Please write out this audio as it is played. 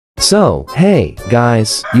So, hey,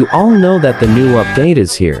 guys, you all know that the new update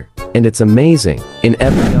is here, and it's amazing. In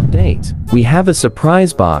every update, we have a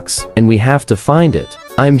surprise box, and we have to find it.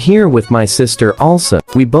 I'm here with my sister also.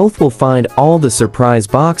 We both will find all the surprise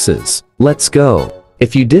boxes. Let's go.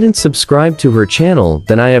 If you didn't subscribe to her channel,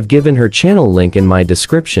 then I have given her channel link in my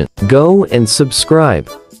description. Go and subscribe.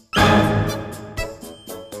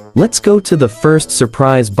 Let's go to the first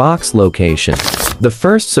surprise box location. The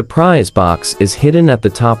first surprise box is hidden at the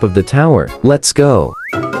top of the tower. Let's go.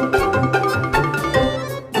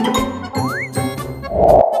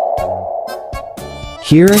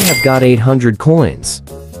 Here I have got 800 coins.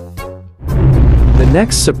 The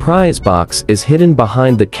next surprise box is hidden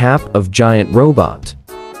behind the cap of giant robot.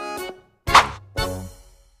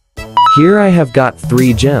 Here I have got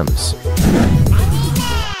 3 gems.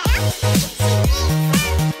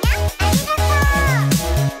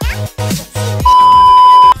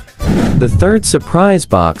 The third surprise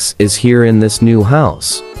box is here in this new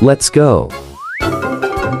house. Let's go.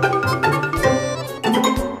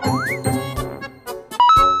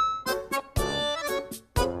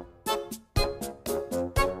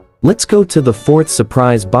 Let's go to the fourth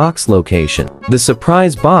surprise box location. The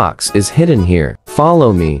surprise box is hidden here.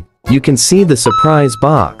 Follow me. You can see the surprise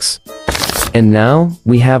box. And now,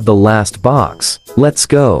 we have the last box. Let's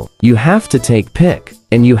go. You have to take pick,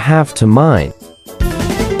 and you have to mine.